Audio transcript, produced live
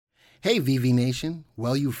Hey, VV Nation.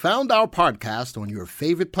 Well, you found our podcast on your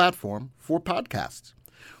favorite platform for podcasts.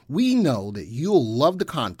 We know that you'll love the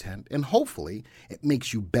content and hopefully it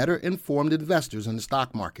makes you better informed investors in the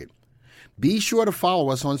stock market. Be sure to follow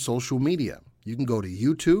us on social media. You can go to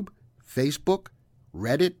YouTube, Facebook,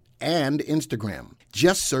 Reddit, and Instagram.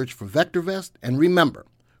 Just search for VectorVest and remember,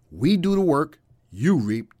 we do the work, you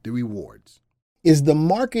reap the rewards. Is the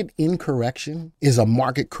market in correction? Is a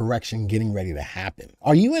market correction getting ready to happen?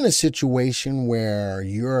 Are you in a situation where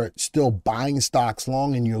you're still buying stocks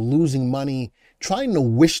long and you're losing money trying to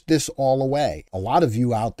wish this all away? A lot of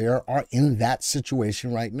you out there are in that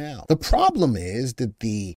situation right now. The problem is that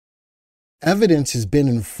the evidence has been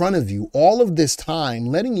in front of you all of this time,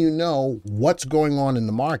 letting you know what's going on in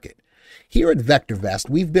the market. Here at VectorVest,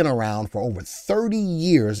 we've been around for over 30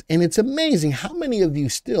 years, and it's amazing how many of you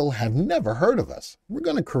still have never heard of us. We're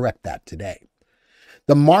going to correct that today.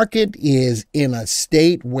 The market is in a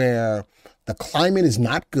state where the climate is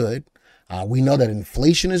not good. We know that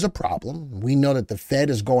inflation is a problem. We know that the Fed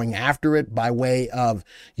is going after it by way of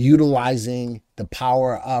utilizing the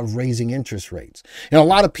power of raising interest rates. And a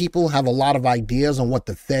lot of people have a lot of ideas on what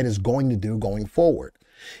the Fed is going to do going forward.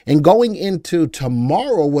 And going into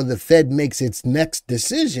tomorrow when the Fed makes its next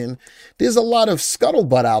decision, there's a lot of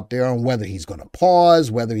scuttlebutt out there on whether he's going to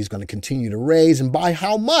pause, whether he's going to continue to raise, and by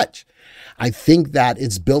how much. I think that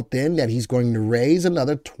it's built in that he's going to raise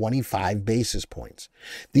another 25 basis points.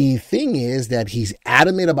 The thing is that he's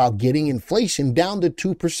adamant about getting inflation down to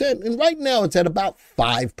 2%, and right now it's at about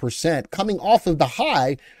 5%, coming off of the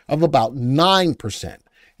high of about 9%.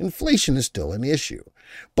 Inflation is still an issue.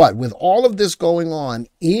 But with all of this going on,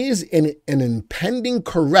 is an impending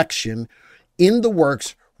correction in the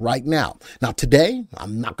works right now. Now, today,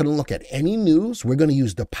 I'm not going to look at any news. We're going to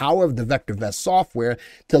use the power of the VectorVest software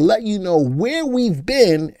to let you know where we've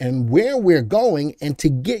been and where we're going, and to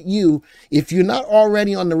get you, if you're not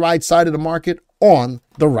already on the right side of the market, on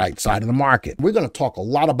the right side of the market. We're going to talk a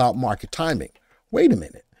lot about market timing. Wait a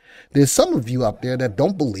minute. There's some of you out there that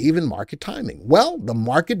don't believe in market timing. Well, the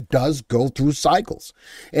market does go through cycles,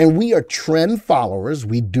 and we are trend followers.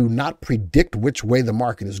 We do not predict which way the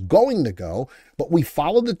market is going to go, but we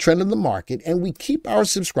follow the trend of the market, and we keep our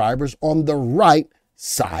subscribers on the right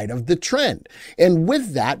side of the trend. And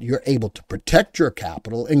with that, you're able to protect your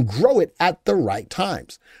capital and grow it at the right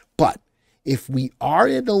times. But if we are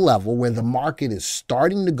at a level where the market is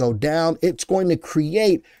starting to go down, it's going to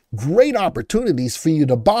create great opportunities for you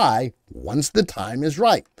to buy once the time is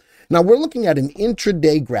right. Now, we're looking at an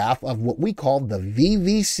intraday graph of what we call the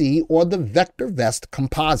VVC, or the VectorVest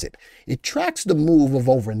composite. It tracks the move of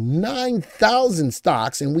over 9,000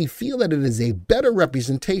 stocks, and we feel that it is a better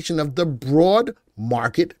representation of the broad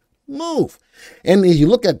market move. And if you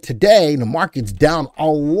look at today, the market's down a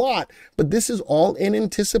lot, but this is all in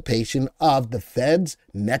anticipation of the Fed's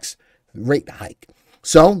next rate hike.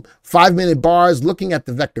 So 5-minute bars, looking at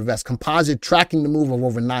the VectorVest composite, tracking the move of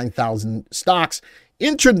over 9,000 stocks.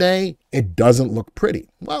 Intraday, it doesn't look pretty.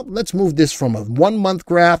 Well, let's move this from a 1-month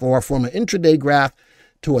graph, or from an intraday graph,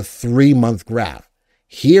 to a 3-month graph.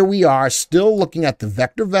 Here we are still looking at the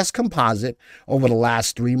VectorVest composite over the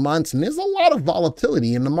last 3 months, and there's a lot of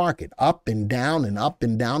volatility in the market, up and down and up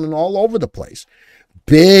and down and all over the place.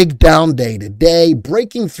 Big down day today,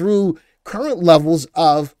 breaking through current levels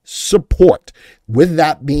of support. With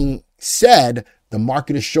that being said, the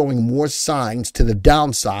market is showing more signs to the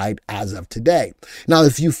downside as of today. Now,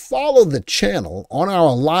 if you follow the channel on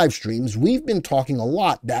our live streams, we've been talking a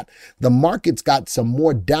lot that the market's got some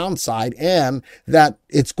more downside and that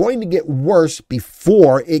it's going to get worse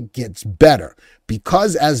before it gets better.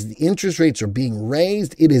 Because as the interest rates are being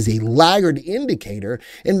raised, it is a laggard indicator,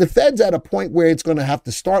 and the Fed's at a point where it's going to have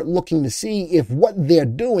to start looking to see if what they're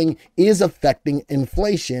doing is affecting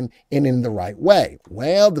inflation and in the right way.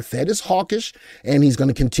 Well, the Fed is hawkish, and he's going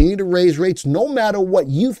to continue to raise rates no matter what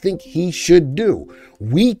you think he should do.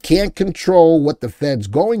 We can't control what the Fed's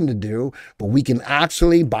going to do, but we can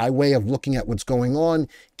actually, by way of looking at what's going on,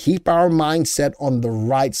 keep our mindset on the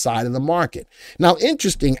right side of the market. Now,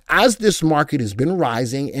 interesting, as this market has been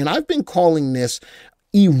rising, and I've been calling this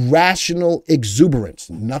irrational exuberance.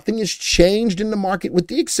 Nothing has changed in the market with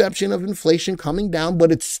the exception of inflation coming down,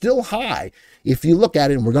 but it's still high. If you look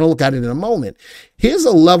at it, and we're going to look at it in a moment, here's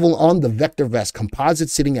a level on the VectorVest composite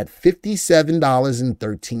sitting at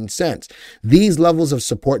 $57.13. These levels of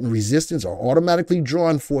support and resistance are automatically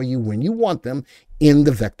drawn for you when you want them in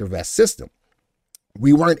the VectorVest system.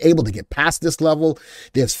 We weren't able to get past this level.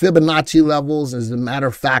 There's Fibonacci levels, as a matter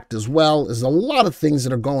of fact, as well. There's a lot of things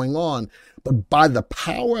that are going on. but by the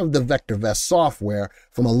power of the VectorVest software,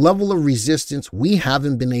 from a level of resistance, we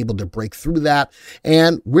haven't been able to break through that,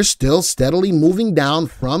 and we're still steadily moving down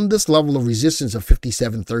from this level of resistance of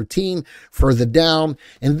 57.13 further down,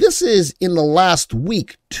 and this is in the last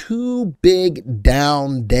week, 2 big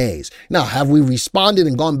down days. Now, have we responded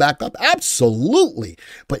and gone back up? Absolutely.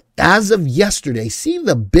 But as of yesterday, see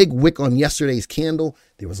the big wick on yesterday's candle?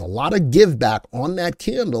 There was a lot of give back on that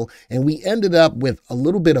candle, and we ended up with a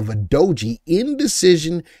little bit of a doji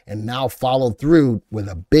indecision and now followed through with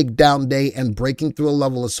a big down day and breaking through a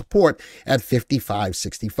level of support at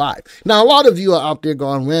 55.65. Now, a lot of you are out there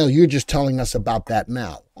going, well, you're just telling us about that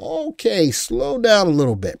now. Okay, slow down a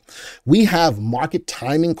little bit. We have market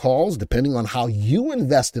timing calls, depending on how you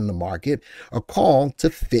invest in the market, a call to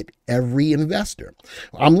fit every investor.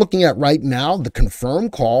 I'm looking at right now the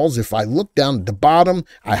confirmed calls. If I look down at the bottom,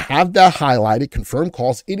 I have that highlighted, confirmed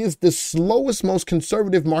calls. It is the slowest, most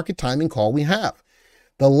conservative market timing call we have.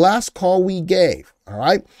 The last call we gave, all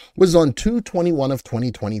right, was on 2/21 of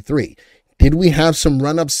 2023. Did we have some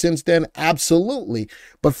run-ups since then? Absolutely.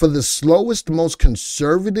 But for the slowest, most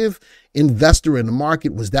conservative investor in the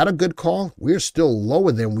market, was that a good call? We're still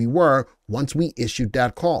lower than we were once we issued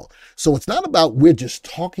that call. So it's not about we're just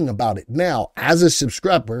talking about it now. As a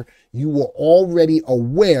subscriber, you were already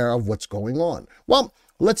aware of what's going on. Well,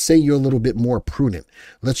 let's say you're a little bit more prudent.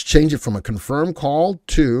 Let's change it from a confirmed call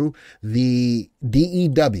to the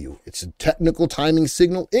DEW. It's a technical timing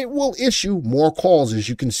signal. It will issue more calls, as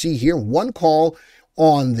you can see here. 1 call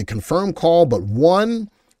on the confirmed call, but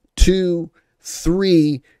 1, 2,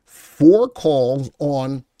 3, 4 calls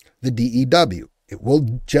on the DEW. It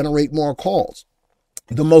will generate more calls.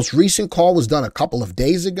 The most recent call was done a couple of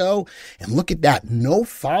days ago, and look at that, no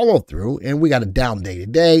follow through, and we got a down day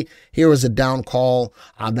today. Here is a down call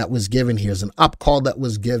that was given. Here's an up call that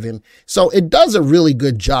was given. So it does a really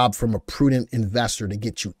good job from a prudent investor to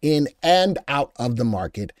get you in and out of the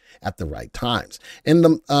market at the right times. And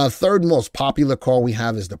the third most popular call we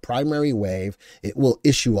have is the primary wave. It will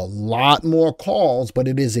issue a lot more calls, but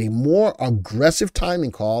it is a more aggressive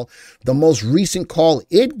timing call. The most recent call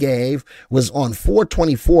it gave was on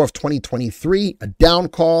 4/24 of 2023, a down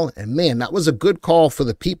call. And man, that was a good call for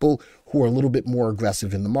the people who are a little bit more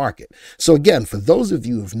aggressive in the market. So again, for those of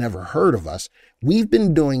you who've never heard of us, we've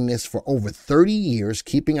been doing this for over 30 years,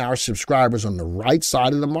 keeping our subscribers on the right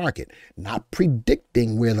side of the market, not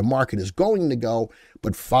predicting where the market is going to go,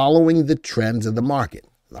 but following the trends of the market.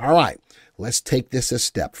 All right, let's take this a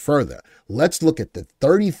step further. Let's look at the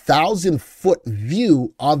 30,000-foot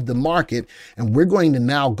view of the market, and we're going to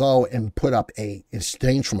now go and put up a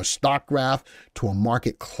change from a stock graph to a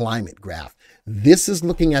market climate graph. This is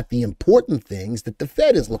looking at the important things that the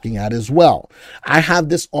Fed is looking at as well. I have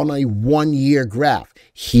this on a 1-year graph.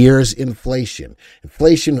 Here's inflation.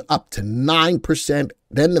 Inflation up to 9%.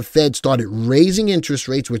 Then the Fed started raising interest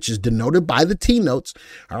rates, which is denoted by the T-notes.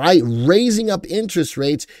 All right, raising up interest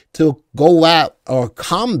rates to go out or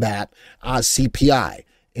combat CPI.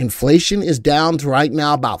 Inflation is down to right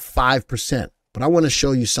now about 5%. But I want to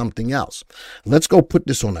show you something else. Let's go put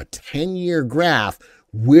this on a 10-year graph.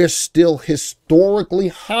 We're still historically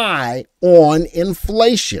high on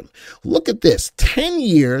inflation. Look at this, 10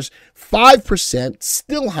 years, 5%,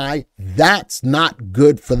 still high. That's not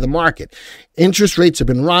good for the market. Interest rates have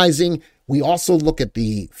been rising. We also look at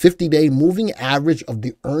the 50-day moving average of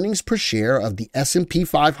the earnings per share of the S&P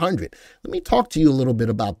 500. Let me talk to you a little bit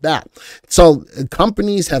about that. So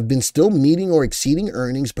companies have been still meeting or exceeding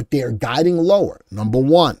earnings, but they are guiding lower. Number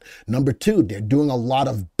one. Number two, they're doing a lot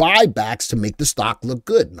of buybacks to make the stock look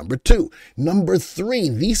good. Number two. Number three,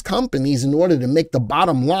 these companies, in order to make the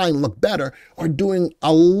bottom line look better, are doing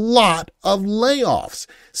a lot of layoffs.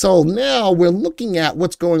 So now we're looking at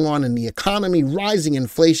what's going on in the economy, rising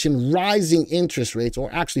inflation, rising interest rates,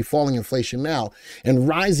 or actually falling inflation now, and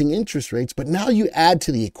rising interest rates. But now you add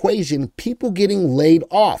to the equation people getting laid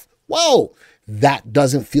off. Whoa, that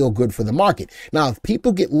doesn't feel good for the market. Now, if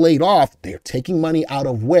people get laid off, they're taking money out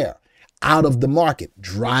of where? Out of the market,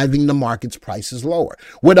 driving the market's prices lower.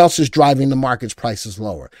 What else is driving the market's prices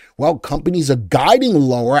lower? Well, companies are guiding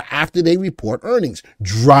lower after they report earnings,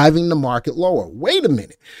 driving the market lower. Wait a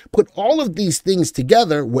minute. Put all of these things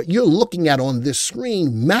together, what you're looking at on this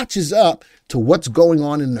screen matches up to what's going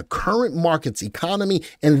on in the current market's economy,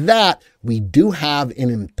 and that we do have an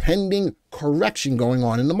impending correction going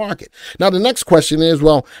on in the market. Now, the next question is,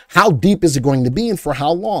 well, how deep is it going to be and for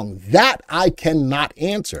how long? That I cannot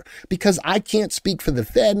answer because I can't speak for the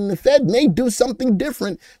Fed, and the Fed may do something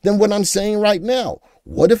different than what I'm saying right now.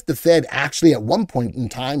 What if the Fed actually at one point in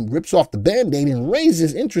time rips off the Band-Aid and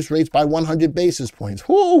raises interest rates by 100 basis points?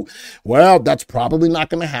 Whoo! Well, that's probably not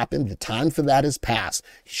going to happen. The time for that has passed.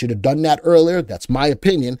 He should have done that earlier. That's my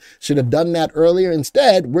opinion. Should have done that earlier.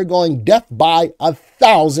 Instead, we're going death by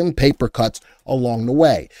 1,000 paper cuts along the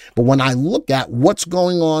way. But when I look at what's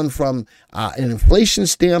going on from an inflation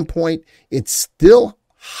standpoint, it's still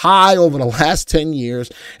high over the last 10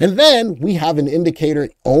 years. And then we have an indicator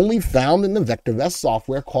only found in the VectorVest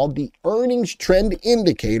software called the Earnings Trend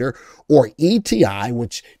Indicator, or ETI,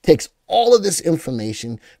 which takes all of this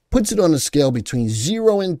information, puts it on a scale between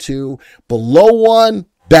 0 and 2, below 1,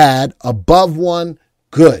 bad, above 1,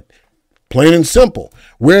 good. Plain and simple.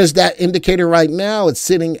 Where's that indicator right now? It's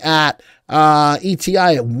sitting at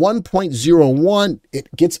ETI at 1.01.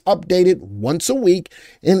 It gets updated once a week.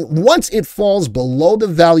 And once it falls below the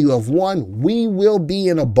value of 1, we will be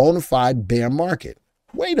in a bona fide bear market.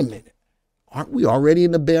 Wait a minute. Aren't we already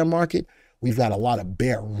in the bear market? We've got a lot of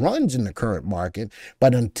bear runs in the current market.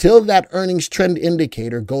 But until that earnings trend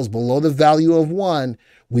indicator goes below the value of 1,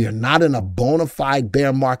 we are not in a bona fide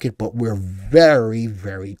bear market, but we're very,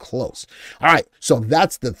 very close. All right, so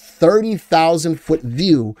that's the 30,000-foot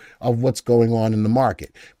view of what's going on in the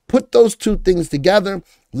market. Put those two things together,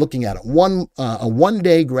 looking at a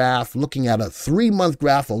one-day graph, looking at a 3-month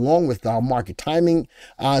graph along with our market timing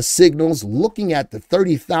signals, looking at the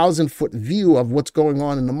 30,000-foot view of what's going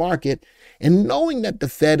on in the market, and knowing that the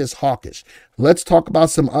Fed is hawkish. Let's talk about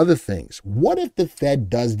some other things. What if the Fed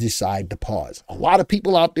does decide to pause? A lot of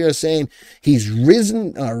people out there are saying he's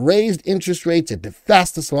raised interest rates at the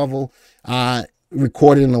fastest level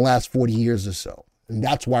recorded in the last 40 years or so. And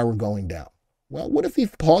that's why we're going down. Well, what if he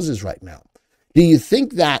pauses right now? Do you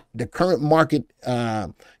think that the current market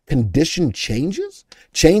condition changes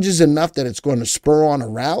enough that it's going to spur on a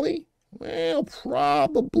rally? Well,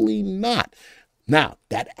 probably not. Now,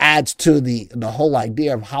 that adds to the whole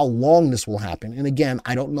idea of how long this will happen. And again,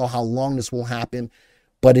 I don't know how long this will happen,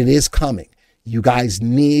 but it is coming. You guys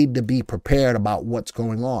need to be prepared about what's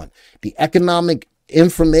going on. The economic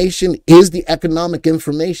information is the economic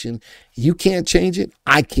information. You can't change it.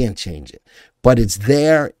 I can't change it. But it's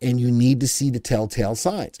there, and you need to see the telltale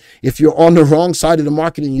signs. If you're on the wrong side of the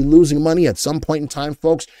market and you're losing money at some point in time,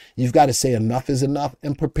 folks, you've got to say enough is enough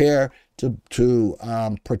and prepare to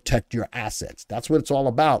protect your assets. That's what it's all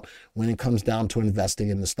about when it comes down to investing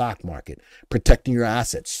in the stock market, protecting your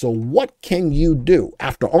assets. So what can you do?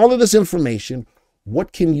 After all of this information,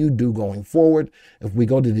 what can you do going forward? If we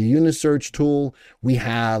go to the Unisearch tool, we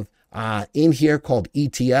have in here called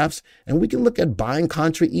ETFs, and we can look at buying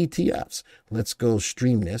contra ETFs. Let's go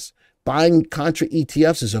stream this. Buying contra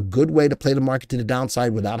ETFs is a good way to play the market to the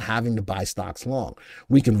downside without having to buy stocks long.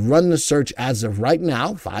 We can run the search as of right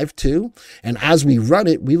now, 5-2, and as we run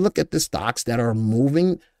it, we look at the stocks that are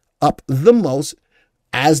moving up the most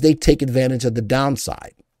as they take advantage of the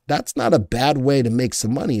downside. That's not a bad way to make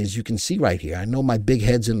some money, as you can see right here. I know my big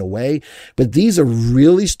head's in the way, but these are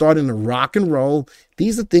really starting to rock and roll.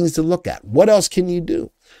 These are things to look at. What else can you do?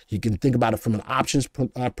 You can think about it from an options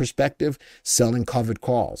perspective, selling covered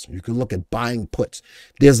calls. You can look at buying puts.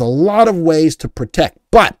 There's a lot of ways to protect,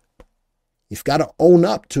 but you've got to own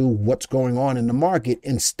up to what's going on in the market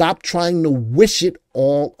and stop trying to wish it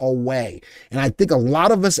all away. And I think a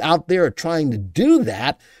lot of us out there are trying to do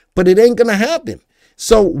that, but it ain't going to happen.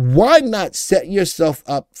 So why not set yourself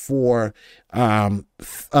up for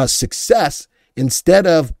success instead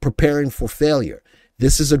of preparing for failure?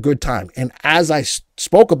 This is a good time. And as I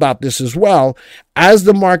spoke about this as well, as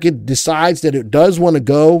the market decides that it does want to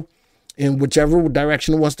go in whichever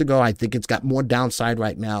direction it wants to go, I think it's got more downside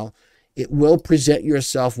right now. It will present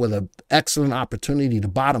yourself with an excellent opportunity to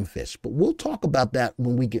bottom fish. But we'll talk about that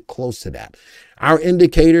when we get close to that. Our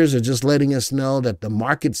indicators are just letting us know that the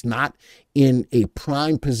market's not in a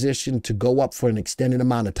prime position to go up for an extended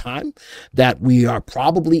amount of time, that we are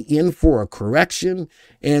probably in for a correction.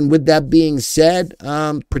 And with that being said,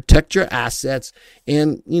 protect your assets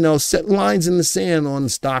and, set lines in the sand on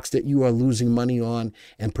stocks that you are losing money on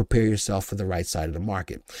and prepare yourself for the right side of the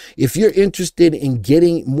market. If you're interested in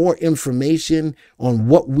getting more information on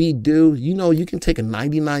what we do, you can take a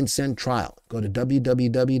 99-cent trial. Go to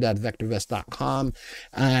www.vectorvest.com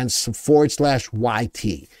and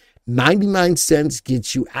 /YT. 99 cents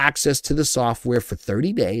gets you access to the software for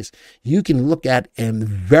 30 days. You can look at and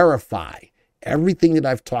verify everything that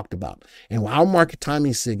I've talked about. And our market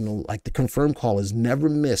timing signal, like the confirm call, has never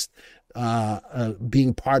missed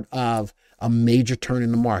being part of a major turn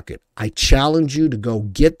in the market. I challenge you to go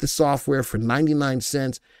get the software for 99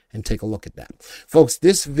 cents and take a look at that. Folks,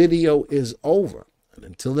 this video is over. And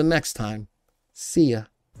until the next time, see ya.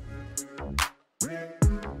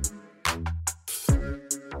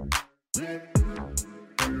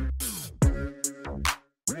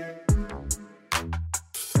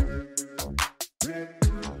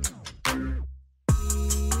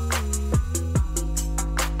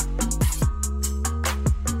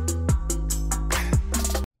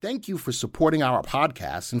 Thank you for supporting our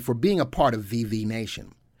podcast and for being a part of VV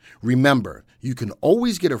Nation. Remember, you can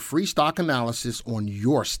always get a free stock analysis on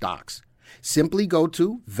your stocks. Simply go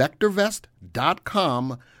to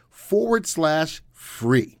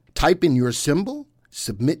VectorVest.com/free. Type in your symbol,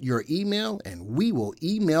 submit your email, and we will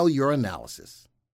email your analysis.